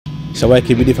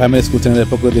সবাইকে বিডি ফার্মের স্কুল চ্যানেলের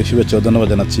পক্ষ থেকে শুভেচ্ছা ও ধন্যবাদ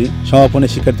জানাচ্ছি। সমাপনী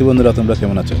শিক্ষার্থী বন্ধুরা, তোমরা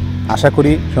কেমন আছো? আশা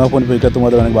করি সমাপনী পরীক্ষা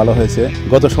তোমাদের অনেক ভালো হয়েছে।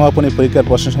 গত সমাপনী পরীক্ষার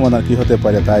প্রশ্ন সমাধান কি হতে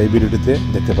পারে তা এই ভিডিওটিতে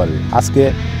দেখতে পারবে। আজকে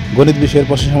গণিত বিষয়ের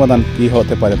প্রশ্ন সমাধান কি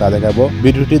হতে পারে তা দেখাবো।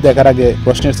 ভিডিওটি দেখার আগে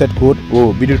প্রশ্নের সেট কোড ও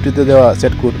ভিডিওটিতে দেওয়া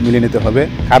সেট কোড মিলিয়ে নিতে হবে।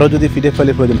 কারো যদি পিডিএফ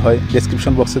ফাইলের প্রয়োজন হয়,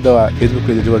 ডেসক্রিপশন বক্সে দেওয়া ফেসবুক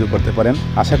পেজে যোগাযোগ করতে পারেন।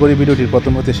 আশা করি ভিডিওটির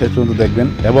প্রথম হতে শেষ পর্যন্ত দেখবেন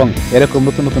এবং এরকম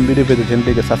নতুন নতুন ভিডিও পেতে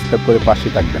চ্যানেলটিকে সাবস্ক্রাইব করে পাশে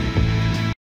থাকবেন।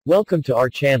 Welcome to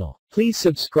our channel. Please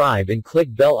subscribe and click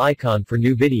bell icon for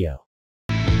new video.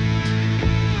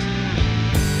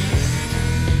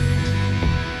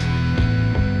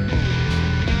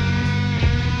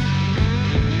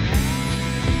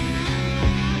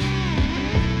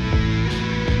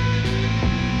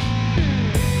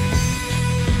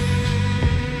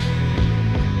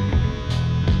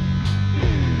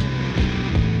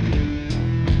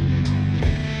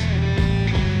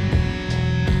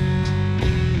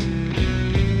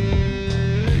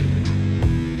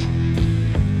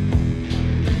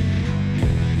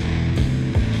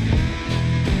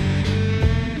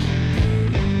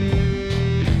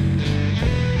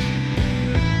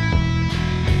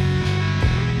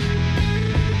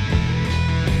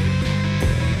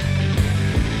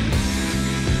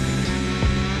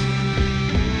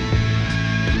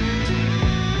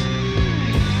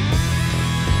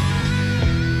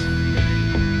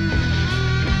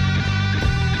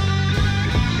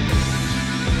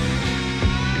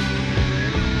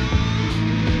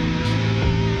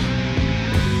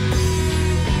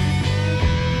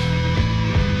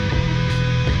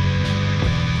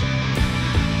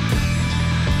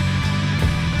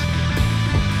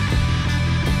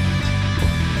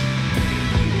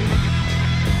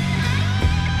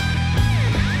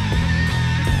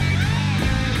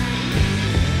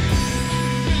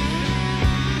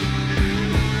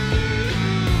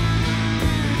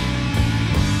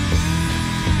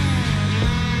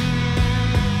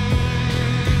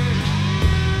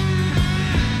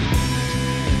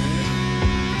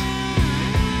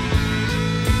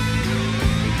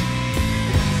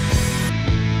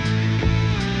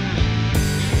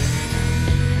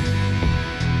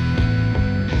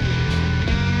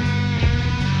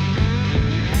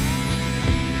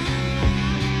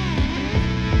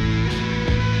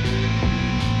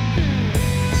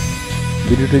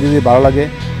 ভিডিওটি যদি ভালো লাগে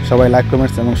সবাই লাইক,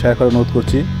 কমেন্টস এবং শেয়ার করে অনুরোধ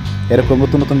করছি। এরকম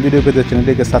নতুন নতুন ভিডিও পেতে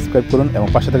চ্যানেলটিকে সাবস্ক্রাইব করুন এবং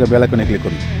পাশে থাকা বেল আইকনে ক্লিক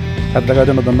করুন। সাথে থাকার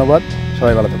জন্য ধন্যবাদ।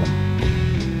 সবাই ভালো থাকুন।